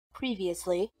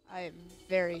Previously. I am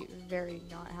very, very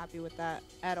not happy with that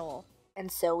at all.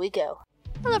 And so we go.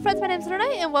 Hello friends, my name's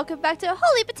Lunernight, and welcome back to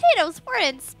Holy Potatoes, we're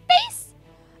in space!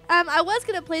 I was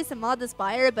going to play some Mod the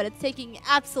Spire, but it's taking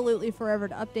absolutely forever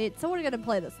to update, so we're going to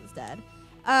play this instead.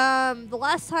 The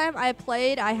last time I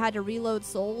played, I had to reload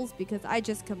souls because I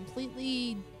just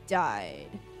completely died.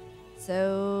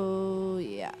 So,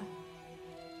 yeah.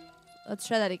 Let's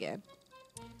try that again.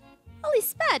 Holy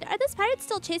Spud, are those pirates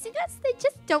still chasing us? They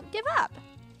just don't give up.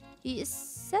 He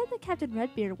said that Captain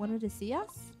Redbeard wanted to see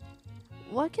us.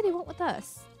 What could he want with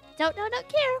us? Don't know, don't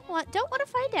care. Don't want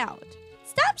to find out.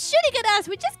 Stop shooting at us!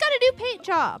 We just got a new paint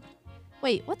job!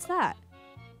 Wait, what's that?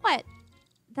 What?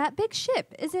 That big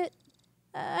ship, is it?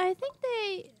 I think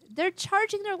they're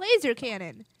charging their laser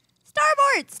cannon.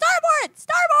 Starboard! Starboard!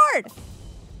 Starboard!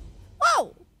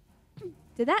 Whoa!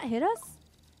 Did that hit us?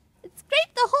 It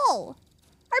scraped the hull!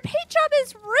 Our paint job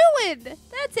is ruined!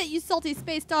 That's it, you salty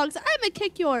space dogs. I'm gonna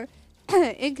kick your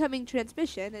incoming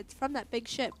transmission. It's from that big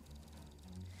ship.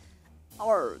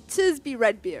 Or, 'tis be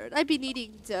Redbeard. I'd be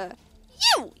needing to...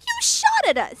 You shot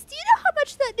at us! Do you know how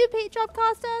much that new paint job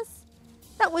cost us?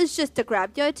 That was just to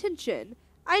grab your attention.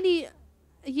 I need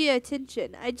your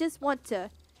attention. I just want to...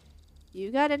 You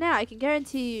got it now. I can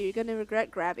guarantee you're gonna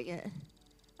regret grabbing it.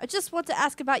 I just want to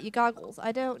ask about your goggles.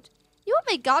 I don't... You want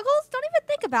my goggles? Don't even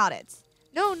think about it.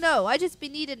 No, I just be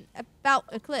needing about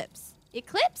Eclipse.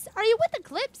 Eclipse? Are you with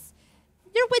Eclipse?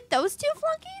 You're with those two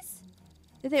flunkies?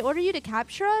 Did they order you to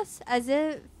capture us? As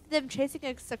if them chasing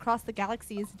us across the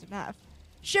galaxy isn't enough.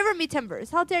 Shiver me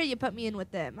timbers. How dare you put me in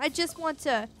with them? I just want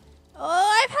to...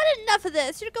 Oh, I've had enough of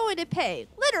this. You're going to pay.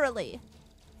 Literally.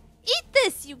 Eat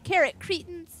this, you carrot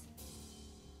cretins.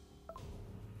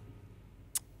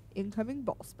 Incoming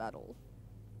boss battle.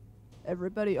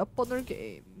 Everybody up on their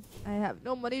game. I have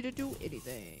no money to do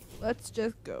anything. Let's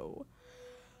just go.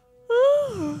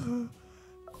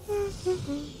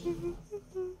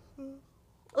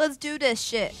 Let's do this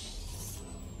shit.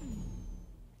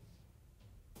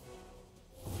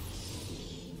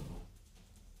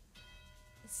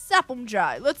 Sap 'em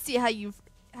dry. Let's see how you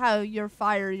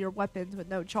fire your weapons with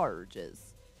no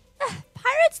charges.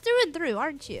 Pirates through and through,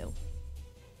 aren't you?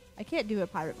 I can't do a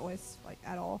pirate voice like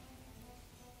at all.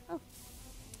 Oh,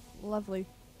 lovely.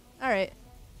 All right.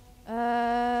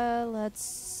 Let's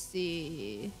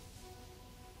see.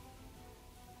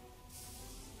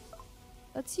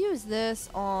 Let's use this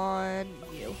on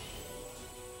you.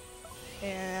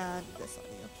 And this on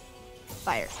you.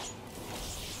 Fire.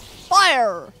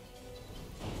 Fire!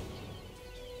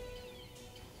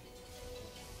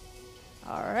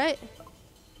 Alright.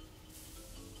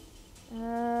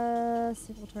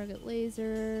 Single target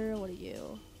laser. What are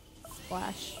you?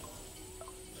 Splash.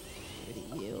 What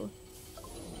are you?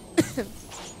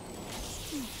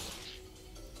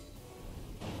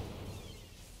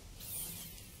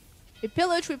 We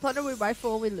pillage, we plunder, we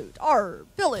rifle, we loot. Arr!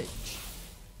 Pillage!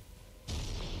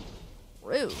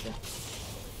 Rude.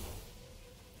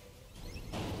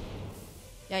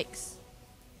 Yikes.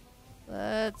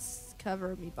 Let's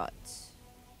cover me butt.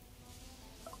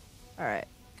 Alright.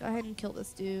 Go ahead and kill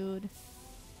this dude.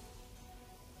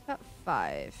 About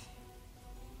 5.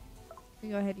 Let me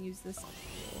go ahead and use this on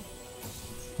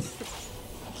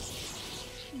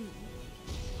you.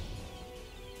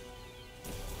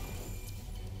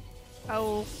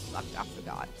 Oh, fuck, I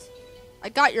forgot. I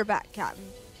got your back, Captain.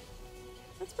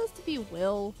 That's supposed to be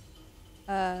Will.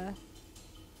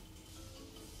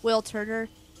 Will Turner.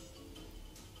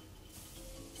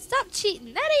 Stop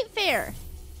cheating. That ain't fair.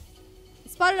 I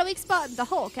spotted a weak spot in the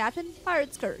hull, Captain.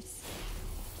 Pirate's curse.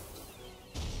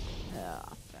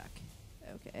 Oh, fuck.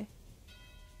 Okay.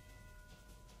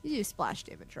 You do splash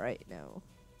damage, right? No.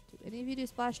 Do any of you do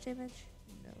splash damage?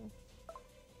 No.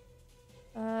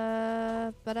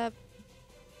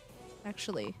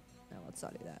 Actually, no, let's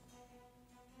not do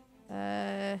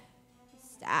that.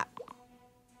 Stop.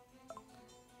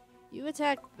 You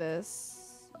attack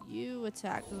this. You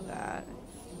attack that.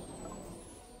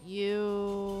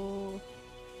 You...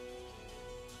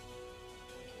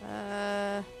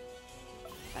 attack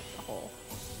the hole.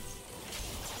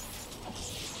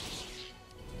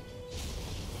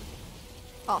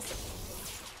 Awesome.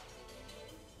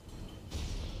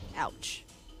 Ouch.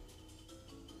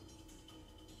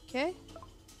 Okay.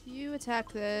 You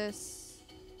attack this.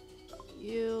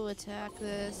 You attack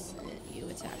this. And you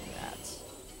attack that.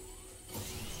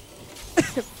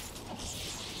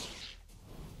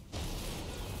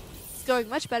 It's going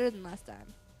much better than last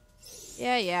time.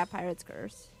 Yeah, Pirate's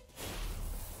Curse.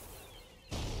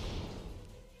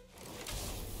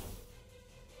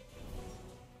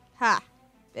 Ha!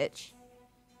 Bitch.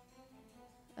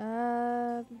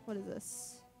 What is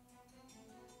this?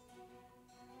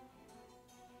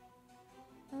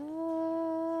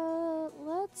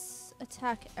 Let's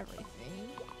attack everything.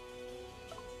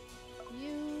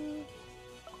 You.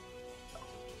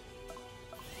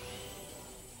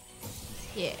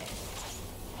 Yeah.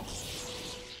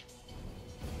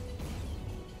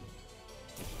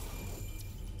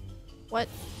 What?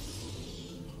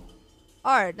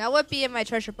 Alright, now what be in my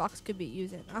treasure box could be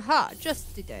using? Aha,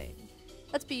 just the thing.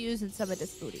 Let's be using some of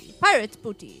this booty. Pirate's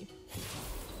booty.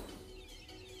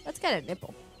 Let's get a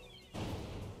nipple.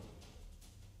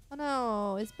 Oh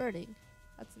no, it's burning.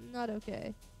 That's not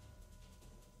okay.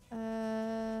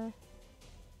 That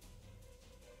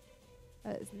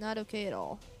is not okay at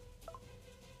all.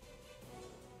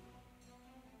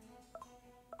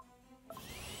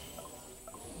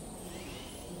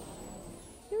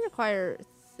 You require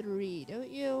 3, don't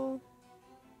you?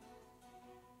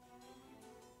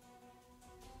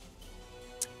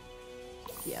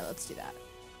 Yeah, let's do that.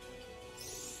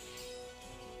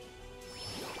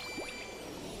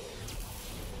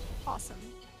 Awesome.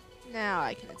 Now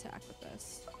I can attack with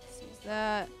this. Let's use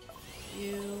that.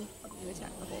 You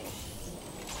attack the hole.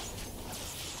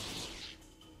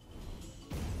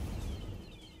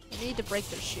 I need to break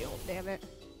their shield, damn it.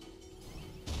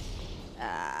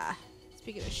 Ah.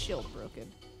 Speaking of shield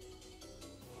broken.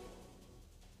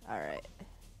 Alright.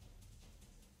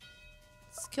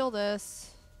 Let's kill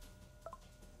this.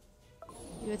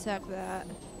 You attack that.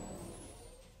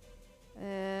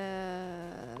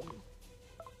 And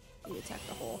you attack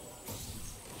the hole.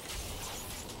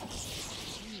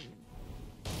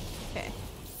 Okay.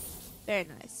 Very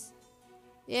nice.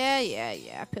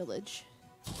 Yeah. Pillage.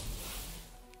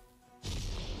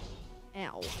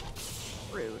 Ow.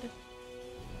 Rude.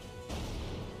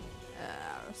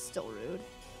 Still rude.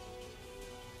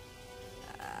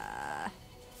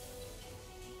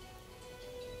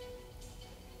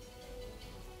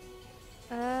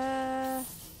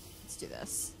 Let's do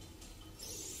this.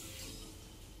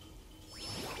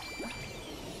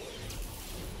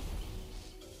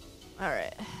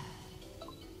 Alright.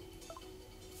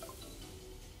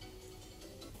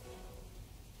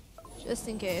 Just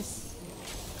in case.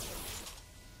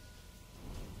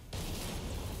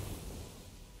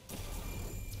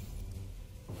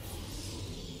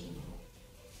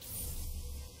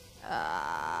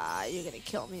 You're gonna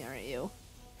kill me, aren't you?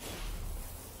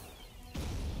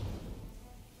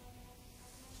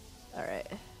 Alright.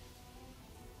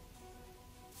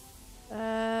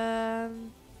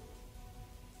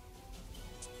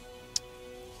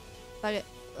 Fuck it.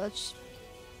 Let's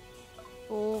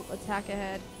full attack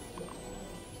ahead.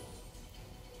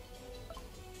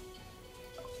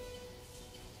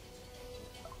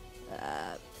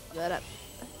 Let up.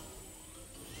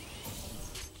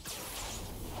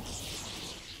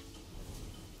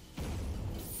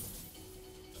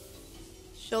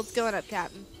 Shield's going up,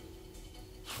 Captain.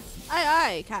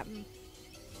 Aye, Captain.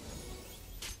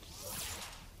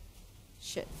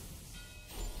 Shit.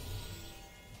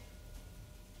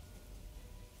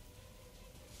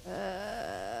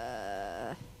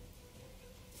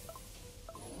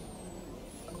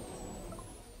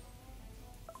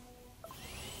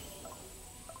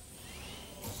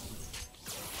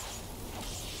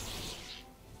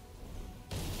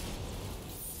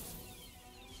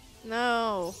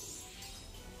 No.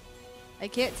 I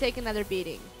can't take another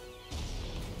beating.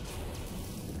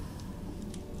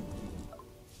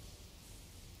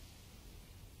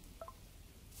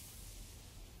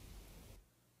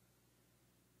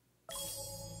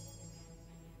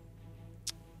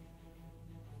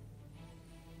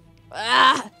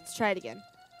 Let's try it again.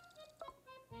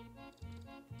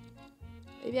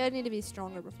 Maybe I need to be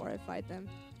stronger before I fight them.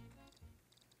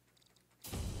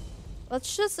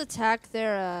 Let's just attack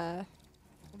their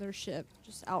ship,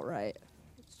 just outright.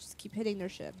 Let's just keep hitting their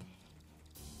ship.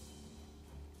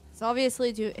 So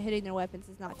obviously, hitting their weapons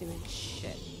is not doing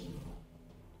shit.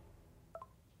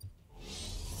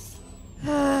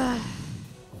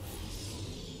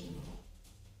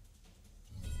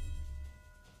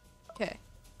 Okay.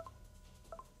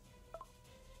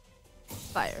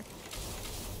 Fire.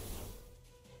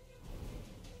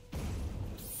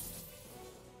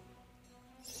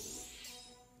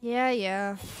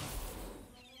 Yeah.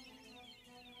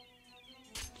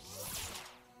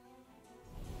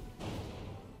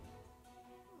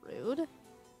 Rude.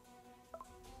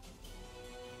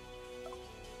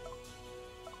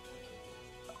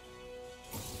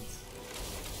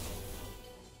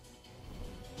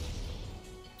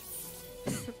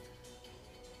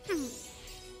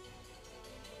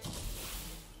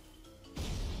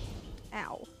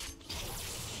 Ow.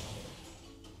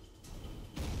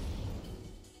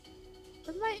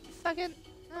 What am I fucking...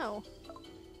 No.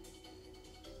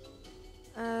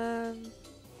 Time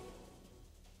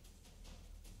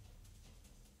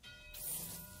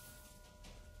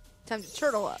to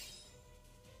turtle up.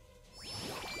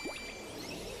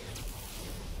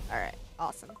 Alright,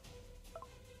 awesome.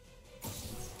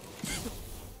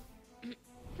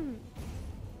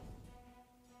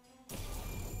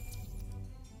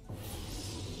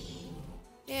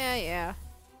 Yeah.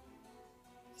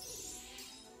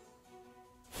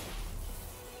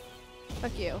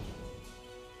 Fuck you.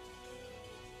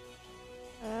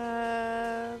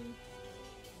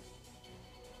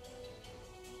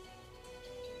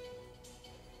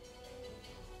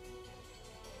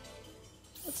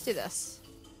 Let's do this.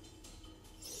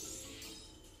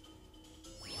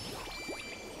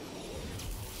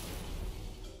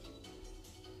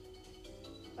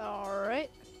 Alright.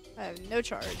 I have no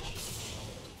charge.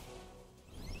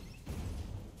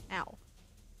 Ow.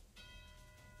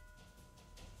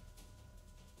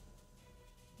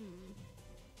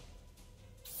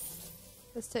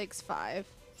 This takes 5.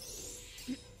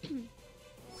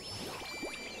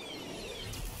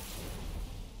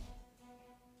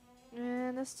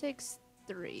 And this takes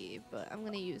 3, but I'm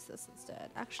gonna use this instead.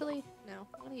 Actually, no,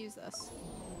 I'm gonna use this.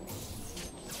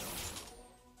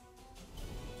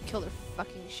 Kill their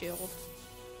fucking shield.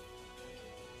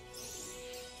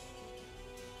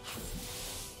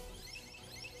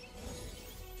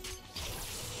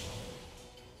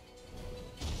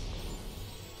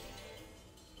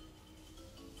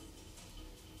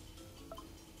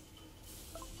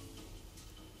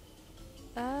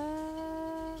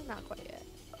 Not quite yet.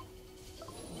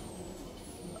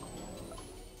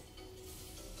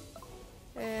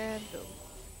 And boom.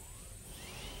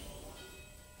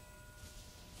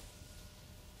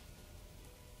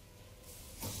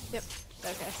 Yep,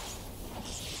 okay.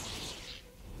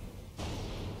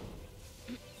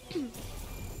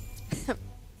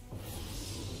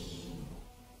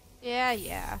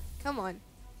 Yeah. Come on.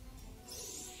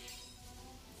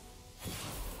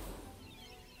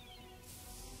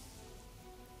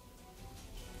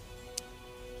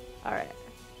 Alright.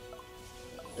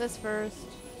 This first.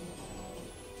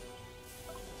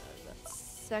 That's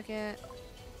second.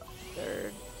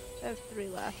 Third. I have 3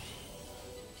 left.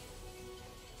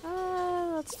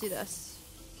 Let's do this.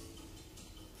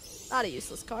 Not a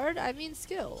useless card, I mean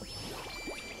skill.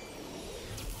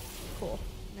 Cool.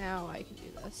 Now I can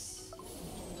do this.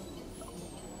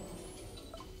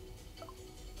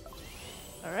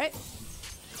 Alright.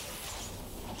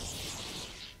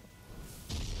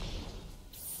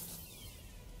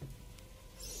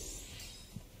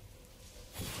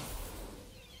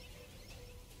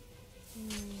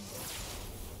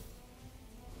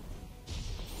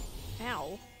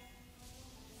 Ow.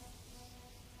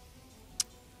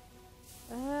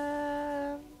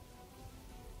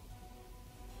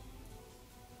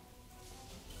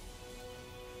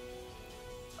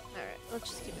 Alright, let's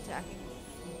just keep attacking.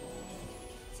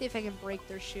 See if I can break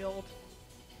their shield.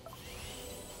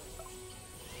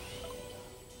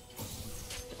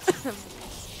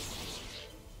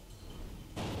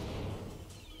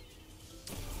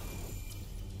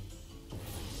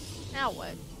 Now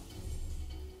what?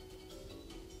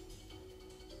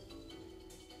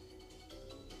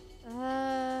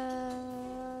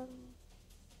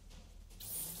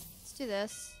 Let's do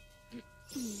this.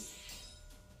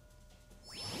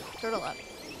 Turtle up.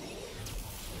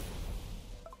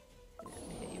 And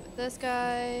hit you with this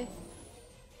guy.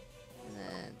 And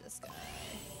then this guy.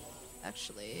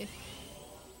 Actually, if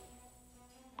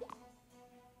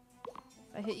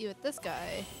I hit you with this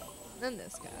guy, and then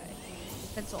this guy, the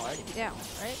pencil will already be down,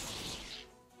 right?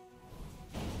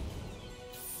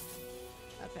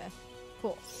 Okay,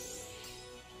 cool.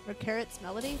 Or Carrot's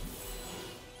Melody?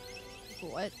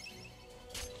 What?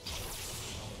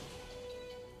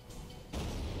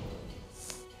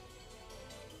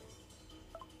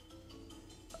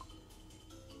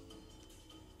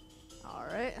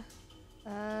 Alright.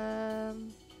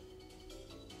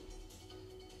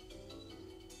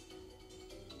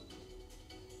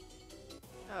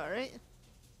 Alright.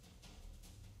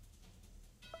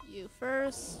 You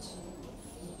first.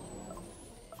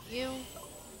 You.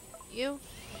 You.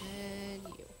 And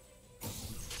you.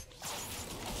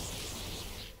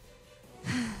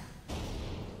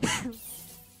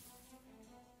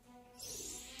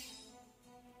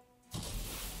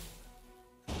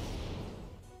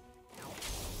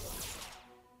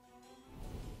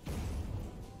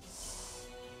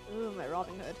 Ooh, my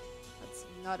Robin Hood. That's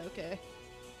not okay.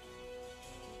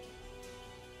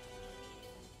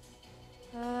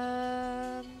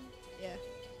 Yeah.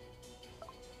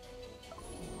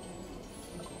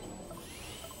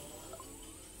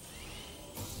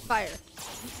 Fire.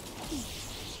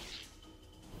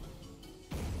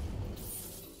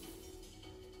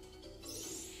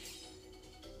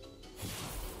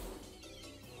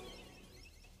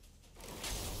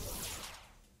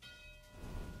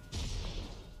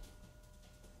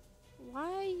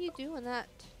 you doing that?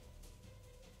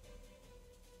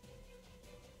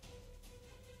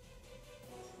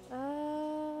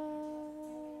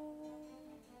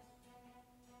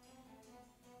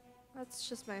 That's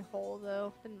just my hole,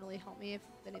 though. Didn't really help me if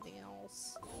anything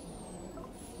else.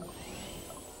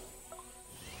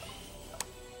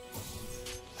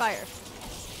 Fire.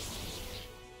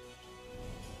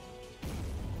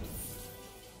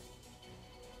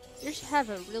 You should have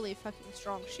a really fucking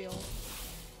strong shield.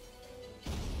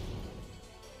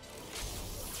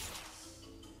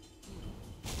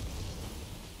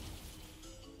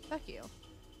 Fuck you.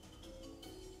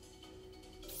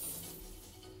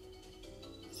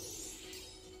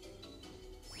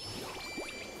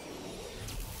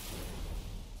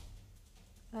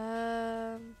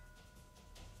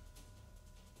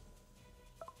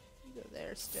 You go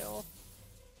there still.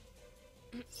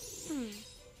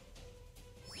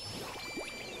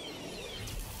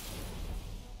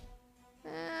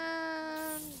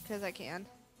 Because I can.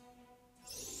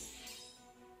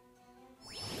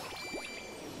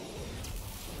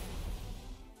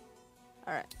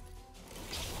 Alright.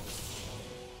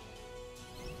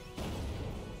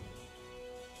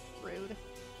 Rude.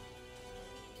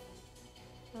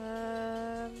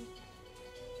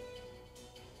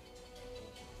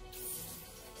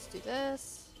 Let's do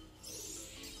this.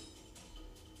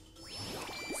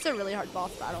 It's a really hard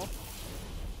boss battle.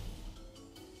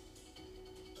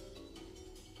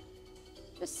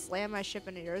 Just slam my ship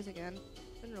into yours again.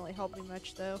 Didn't really help me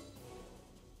much though.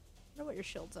 I wonder what your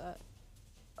shield's at.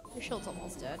 Your shield's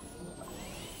almost dead.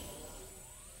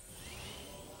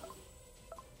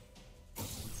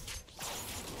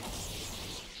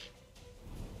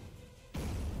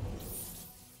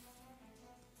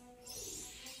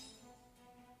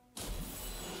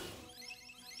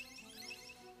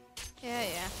 Yeah,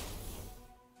 yeah.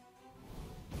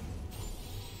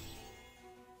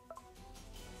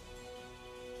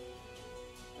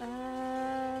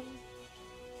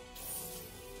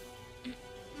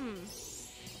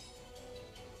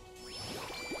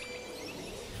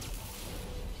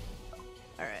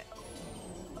 Alright.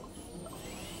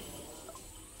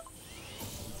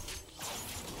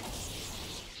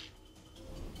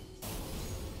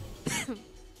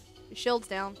 Your shield's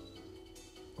down.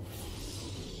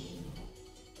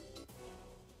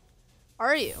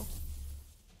 Are you?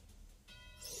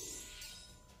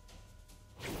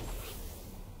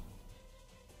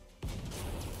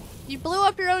 You blew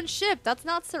up your own ship. That's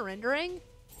not surrendering.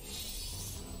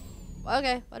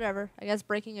 Okay, whatever. I guess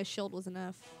breaking a shield was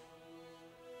enough.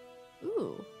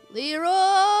 Ooh. Leroy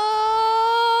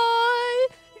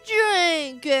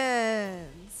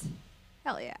Jenkins.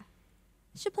 Hell yeah.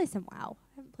 I should play some WoW.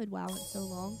 I haven't played WoW in so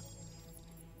long.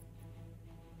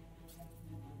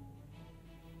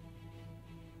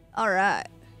 Alright.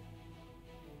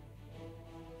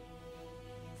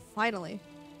 Finally.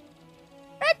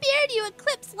 Redbeard, you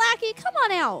Eclipse lackey, come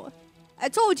on out. I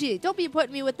told you, don't be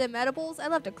putting me with them edibles. I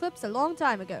left Eclipse a long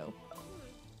time ago.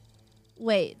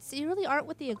 Wait, so you really aren't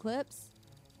with the Eclipse?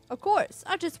 Of course,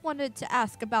 I just wanted to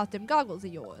ask about them goggles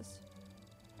of yours.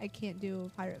 I can't do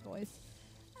a pirate voice.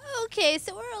 Okay,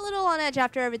 so we're a little on edge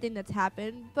after everything that's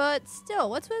happened, but still,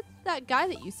 what's with that guy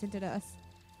that you sent at us?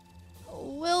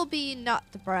 Will be not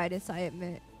the brightest, I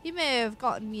admit. He may have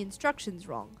gotten me instructions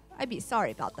wrong. I'd be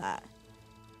sorry about that.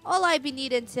 All I'd be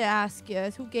needing to ask you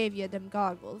is who gave you them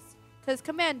goggles. Cause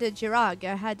Commander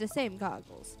Jiraga had the same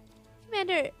goggles.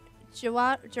 Commander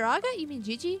Jiraga? You mean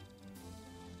Gigi?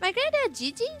 My granddad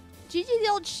Gigi? Gigi the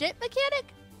old ship mechanic?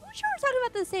 Are we sure we're talking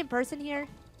about the same person here?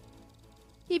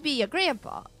 He be your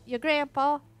grandpa. Your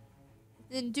grandpa?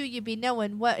 Then do you be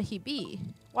knowing what he be?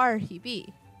 Where he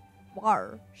be?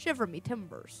 War. Shiver me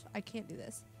timbers. I can't do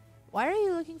this. Why are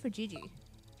you looking for Gigi?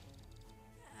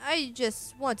 I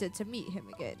just wanted to meet him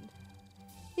again.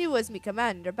 He was me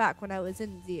commander back when I was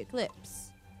in the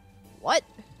Eclipse. What?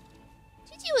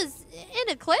 Gigi was in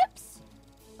Eclipse?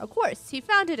 Of course, he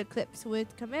founded Eclipse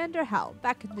with Commander Hal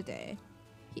back in the day.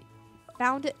 He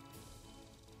found it?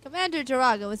 Commander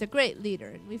Jiraga was a great leader,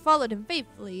 and we followed him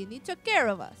faithfully, and he took care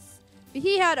of us. But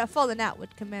he had a falling out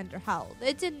with Commander Hal.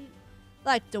 They didn't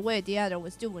like the way the other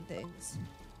was doing things.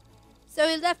 So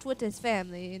he left with his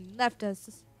family and left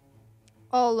us,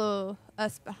 all of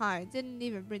us behind. Didn't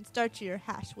even bring starchy or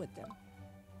hash with them.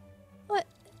 What?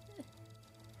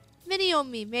 Many of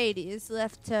me mateys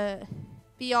left to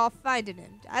be off finding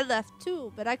him. I left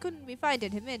too, but I couldn't be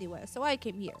finding him anywhere, so I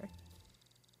came here.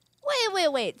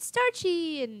 Wait.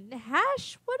 Starchy and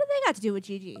Hash? What do they got to do with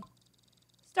Gigi?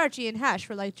 Starchy and Hash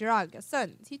were like Jiraga's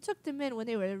sons. He took them in when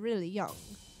they were really young.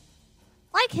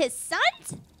 Like his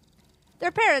sons?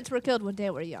 Their parents were killed when they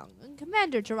were young, and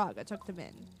Commander Jiraga took them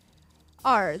in.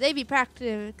 They be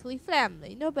practically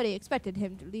family. Nobody expected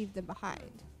him to leave them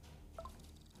behind.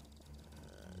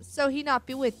 So he not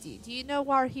be with ye. Do you know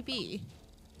where he be?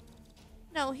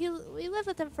 No, we lived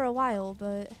with him for a while,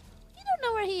 but you don't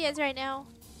know where he is right now.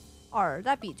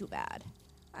 That be too bad.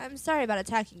 I'm sorry about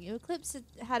attacking you. Eclipse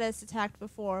had us attacked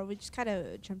before. We just kind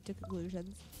of jumped to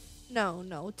conclusions.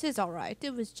 No, 'tis alright.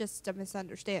 It was just a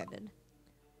misunderstanding.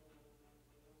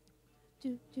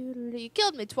 You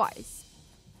killed me twice.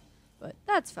 But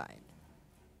that's fine.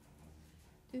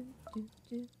 Why didn't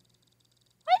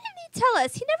he tell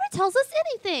us? He never tells us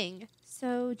anything.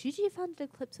 So Gigi found an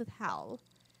Eclipse with Hal.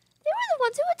 They were the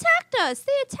ones who attacked us.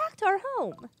 They attacked our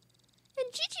home.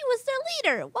 And Gigi was their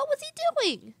leader. What was he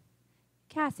doing?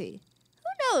 Cassie. Who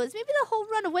knows? Maybe the whole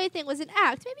runaway thing was an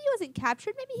act. Maybe he wasn't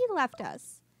captured. Maybe he left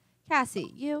us.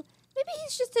 Cassie, maybe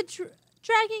he's just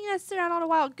dragging us around on a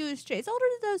wild goose chase. Older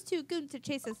than those two goons to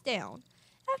chase us down.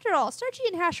 After all, Starchy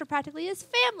and Hash are practically his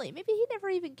family. Maybe he never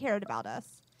even cared about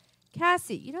us.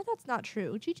 Cassie, that's not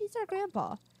true. Gigi's our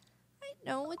grandpa. I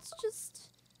know, it's just...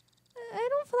 I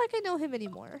don't feel like I know him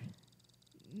anymore.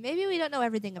 Maybe we don't know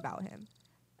everything about him.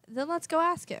 Then let's go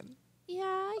ask him. Yeah,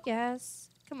 I guess.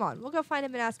 Come on, we'll go find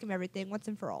him and ask him everything once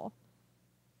and for all.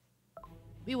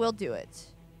 We will do it.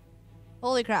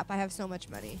 Holy crap, I have so much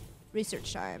money.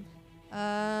 Research time.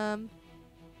 Boop.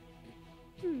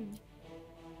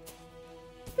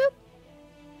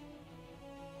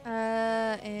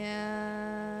 And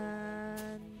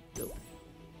boop.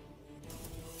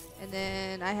 And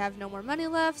then I have no more money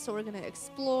left, so we're gonna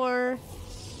explore.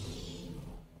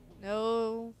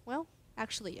 No, well,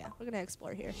 actually, yeah, we're gonna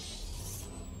explore here.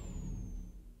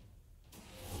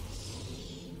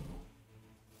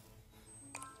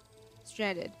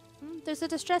 Stranded. There's a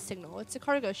distress signal. It's a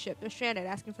cargo ship. They're stranded,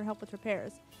 asking for help with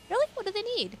repairs. Really? What do they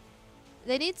need?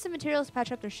 They need some materials to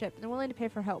patch up their ship, and they're willing to pay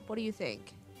for help. What do you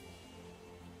think?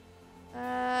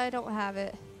 I don't have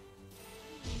it.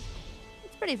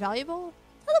 It's pretty valuable.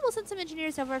 Tell them we'll send some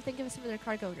engineers over if they give us some of their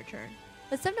cargo in return.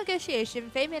 With some negotiation,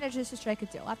 Faye manages to strike a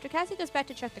deal. After Cassie goes back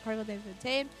to check the cargo they've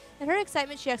obtained, in her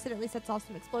excitement, she accidentally sets off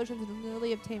some explosions in the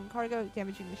newly obtained cargo,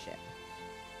 damaging the ship.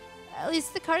 At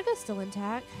least the cargo's still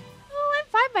intact. Oh, I'm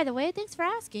fine, by the way. Thanks for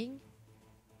asking.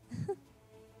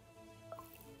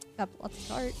 Got lots of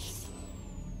starch.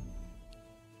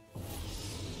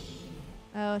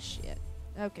 Oh, shit.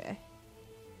 Okay.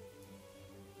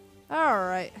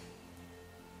 Alright.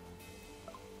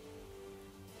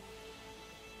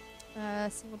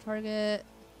 Single target.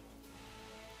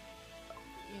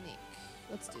 Unique.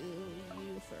 Let's do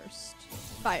you first.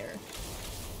 Fire.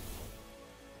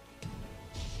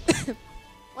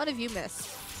 One of you missed.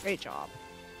 Great job.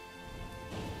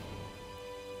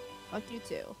 Fuck you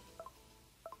too.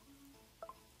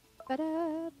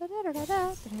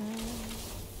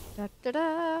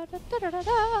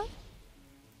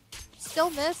 Still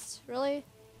missed? Really?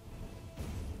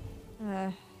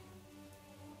 Let's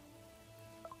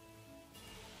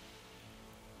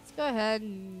go ahead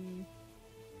and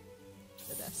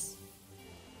do this.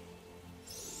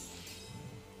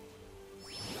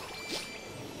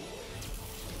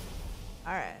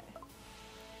 Alright.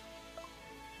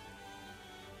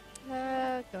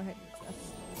 Go ahead and use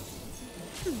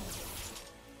this.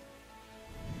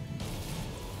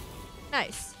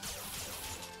 Nice.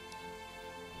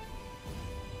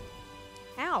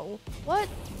 Ow. What?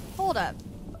 Hold up.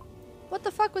 What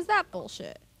the fuck was that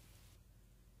bullshit?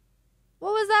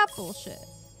 What was that bullshit?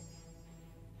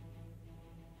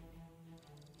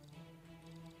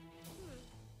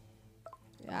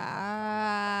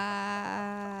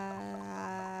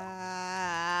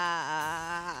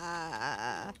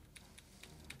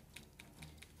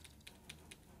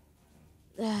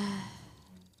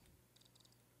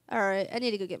 Alright, I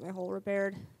need to go get my hole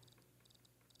repaired.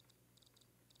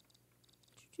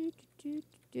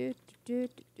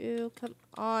 Come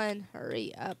on,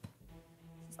 hurry up.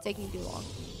 It's taking too long.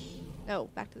 No,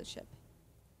 back to the ship.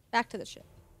 Back to the ship.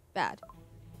 Bad.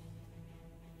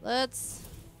 Let's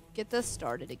get this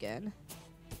started again.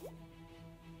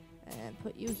 And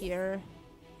put you here.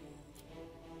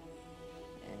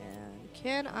 And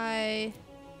can I...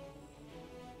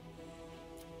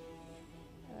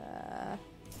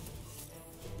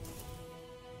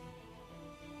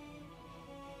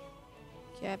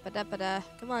 yeah, pada.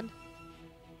 Come on.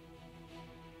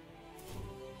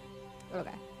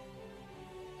 Okay.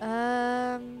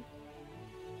 Can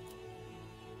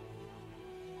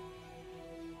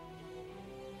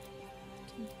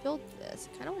build this.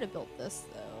 I kind of want to build this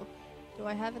though. Do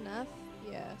I have enough?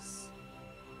 Yes.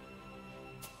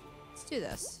 Let's do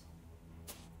this.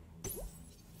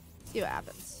 See what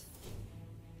happens.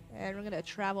 And we're gonna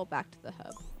travel back to the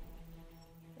hub.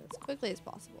 as quickly as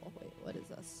possible. Wait, what is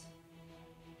this?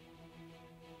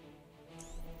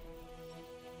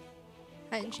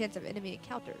 Heightened chance of enemy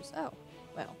encounters. Oh,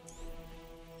 well.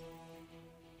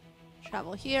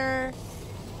 Travel here.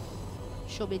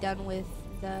 She'll be done with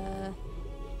the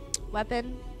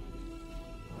weapon.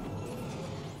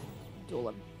 Duel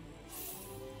him.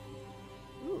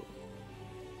 Ooh.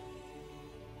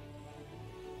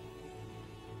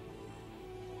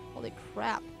 Holy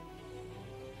crap.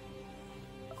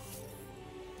 Let's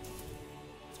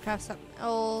craft something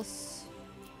else.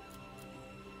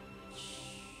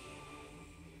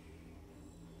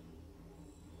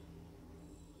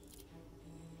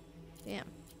 Damn.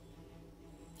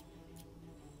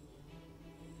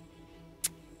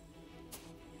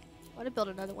 I want to build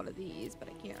another one of these, but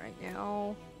I can't right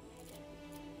now.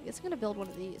 I guess I'm gonna build one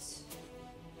of these.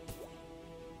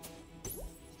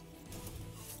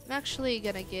 I'm actually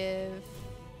gonna give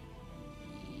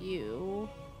you...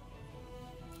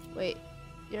 Wait,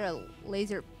 you're a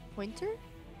laser pointer?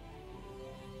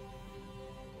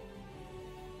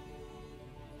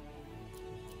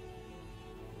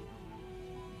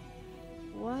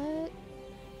 What?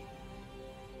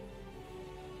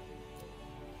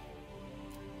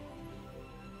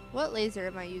 What laser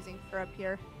am I using for up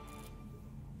here?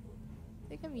 I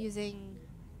think I'm using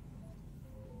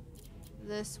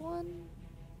this one.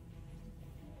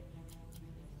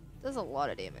 Does a lot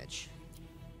of damage.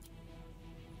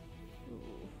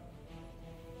 Ooh.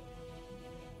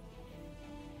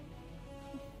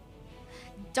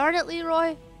 Darn it,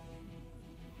 Leroy!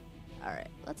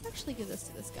 Alright, let's actually give this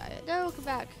to this guy. No, come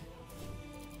back.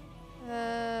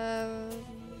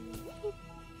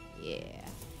 Yeah.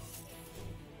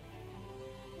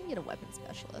 I can get a weapon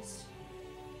specialist.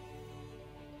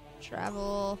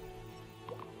 Travel.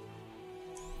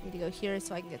 Need to go here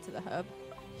so I can get to the hub.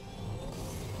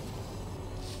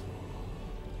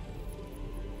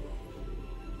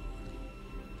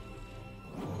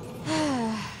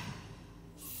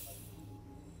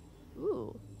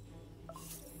 Ooh.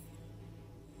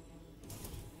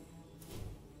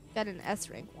 Got an S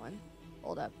rank one.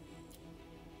 Hold up.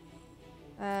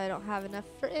 I don't have enough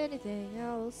for anything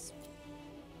else.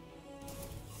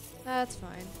 That's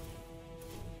fine.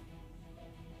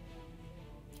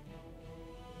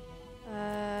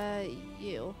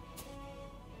 You.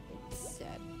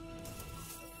 Instead.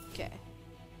 Okay.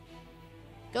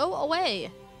 Go away!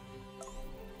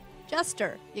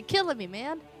 Jester, you're killing me,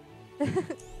 man.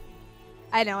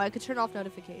 I know, I could turn off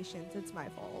notifications. It's my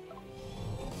fault.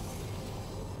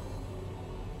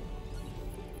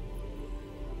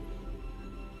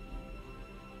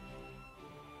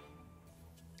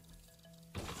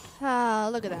 Ah,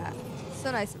 look at that.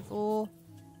 So nice and full.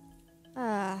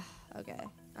 Ah, okay.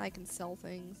 I can sell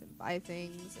things and buy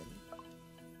things and...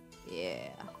 Yeah.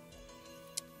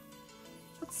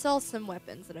 Let's sell some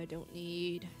weapons that I don't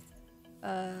need.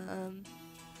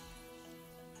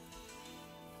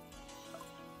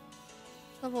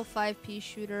 Level 5 pea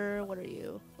shooter. What are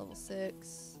you? Level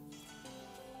 6.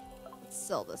 Let's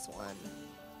sell this one.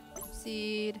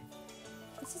 Seed.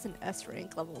 This is an S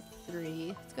rank, level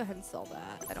 3. Let's go ahead and sell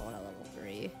that. I don't want a level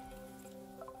 3.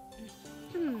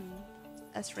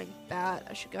 S rank bat.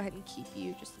 I should go ahead and keep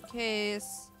you just in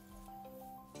case.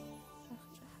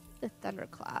 The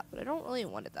thunderclap, but I don't really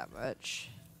want it that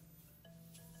much.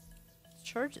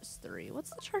 Charge is 3.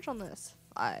 What's the charge on this?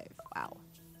 5. Wow.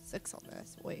 6 on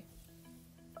this. Wait.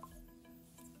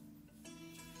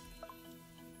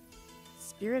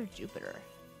 Spirit of Jupiter.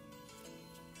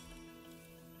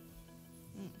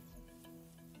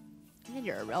 And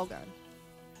you're a railgun.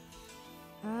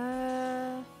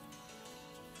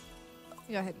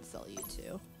 Go ahead and sell you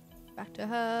too. Back to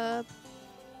hub.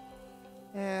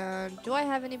 And do I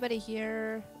have anybody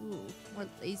here? Ooh, more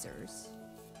lasers.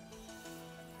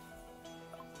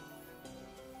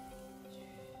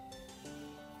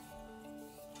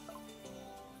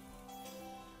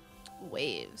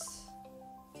 Waves.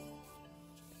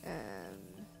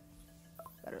 And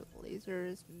better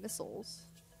lasers, missiles.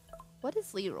 What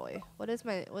is Leroy? What's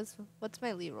my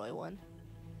Leroy one?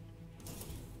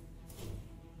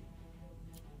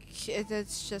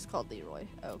 It's just called Leroy.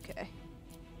 Okay.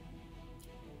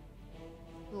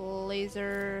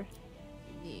 Laser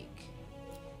unique.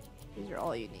 These are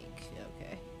all unique.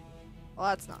 Okay. Well,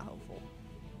 that's not helpful.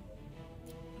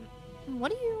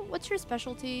 What's your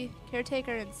specialty?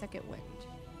 Caretaker and second wind.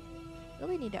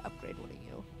 Really need to upgrade one of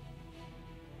you.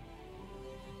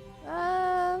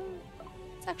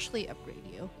 Let's actually upgrade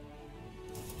you.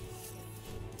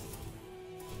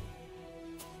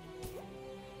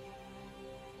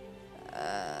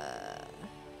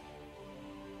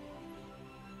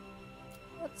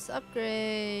 Let's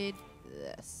upgrade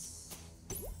this.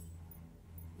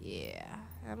 Yeah.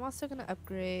 I'm also gonna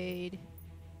upgrade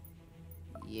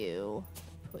you.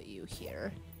 Put you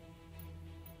here.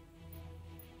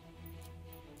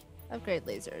 Upgrade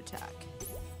laser attack.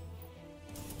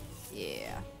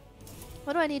 Yeah.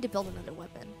 What do I need to build another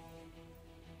weapon?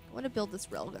 I want to build this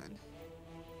railgun.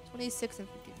 26 and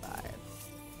 55.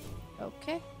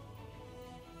 Okay.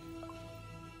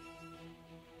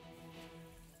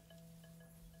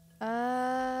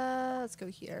 Let's go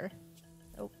here.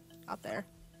 Nope, not there.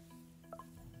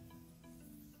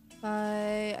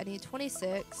 I need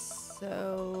 26,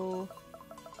 so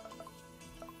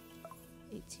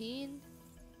 18.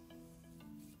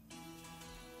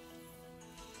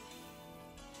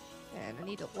 And I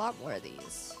need a lot more of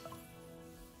these.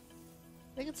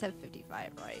 I think it said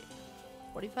 55, right?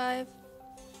 45?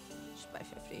 Just buy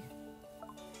 50.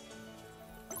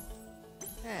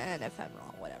 And if I'm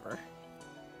wrong, whatever.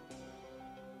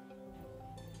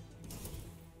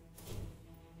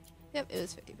 Yep, it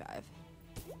was 55.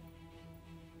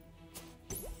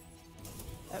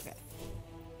 Okay.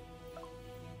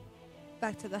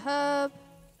 Back to the hub.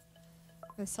 I'm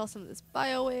gonna sell some of this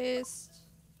bio waste.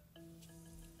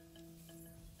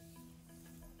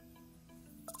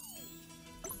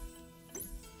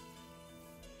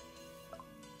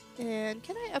 And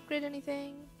can I upgrade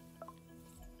anything?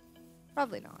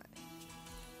 Probably not.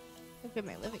 Upgrade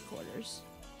my living quarters.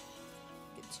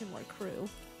 Get 2 more crew.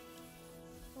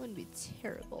 That wouldn't be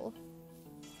terrible.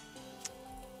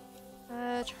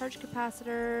 Charge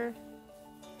capacitor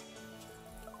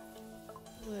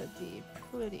would be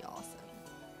pretty awesome.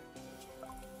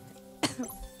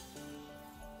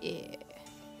 Yeah.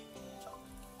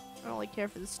 I don't really care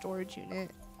for the storage unit.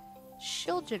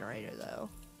 Shield generator though.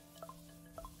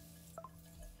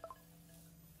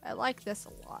 I like this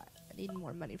a lot. I need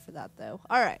more money for that though.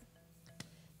 Alright.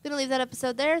 Gonna leave that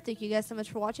episode there. Thank you guys so much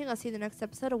for watching. I'll see you in the next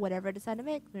episode of whatever I decide to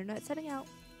make. Lunernight setting out.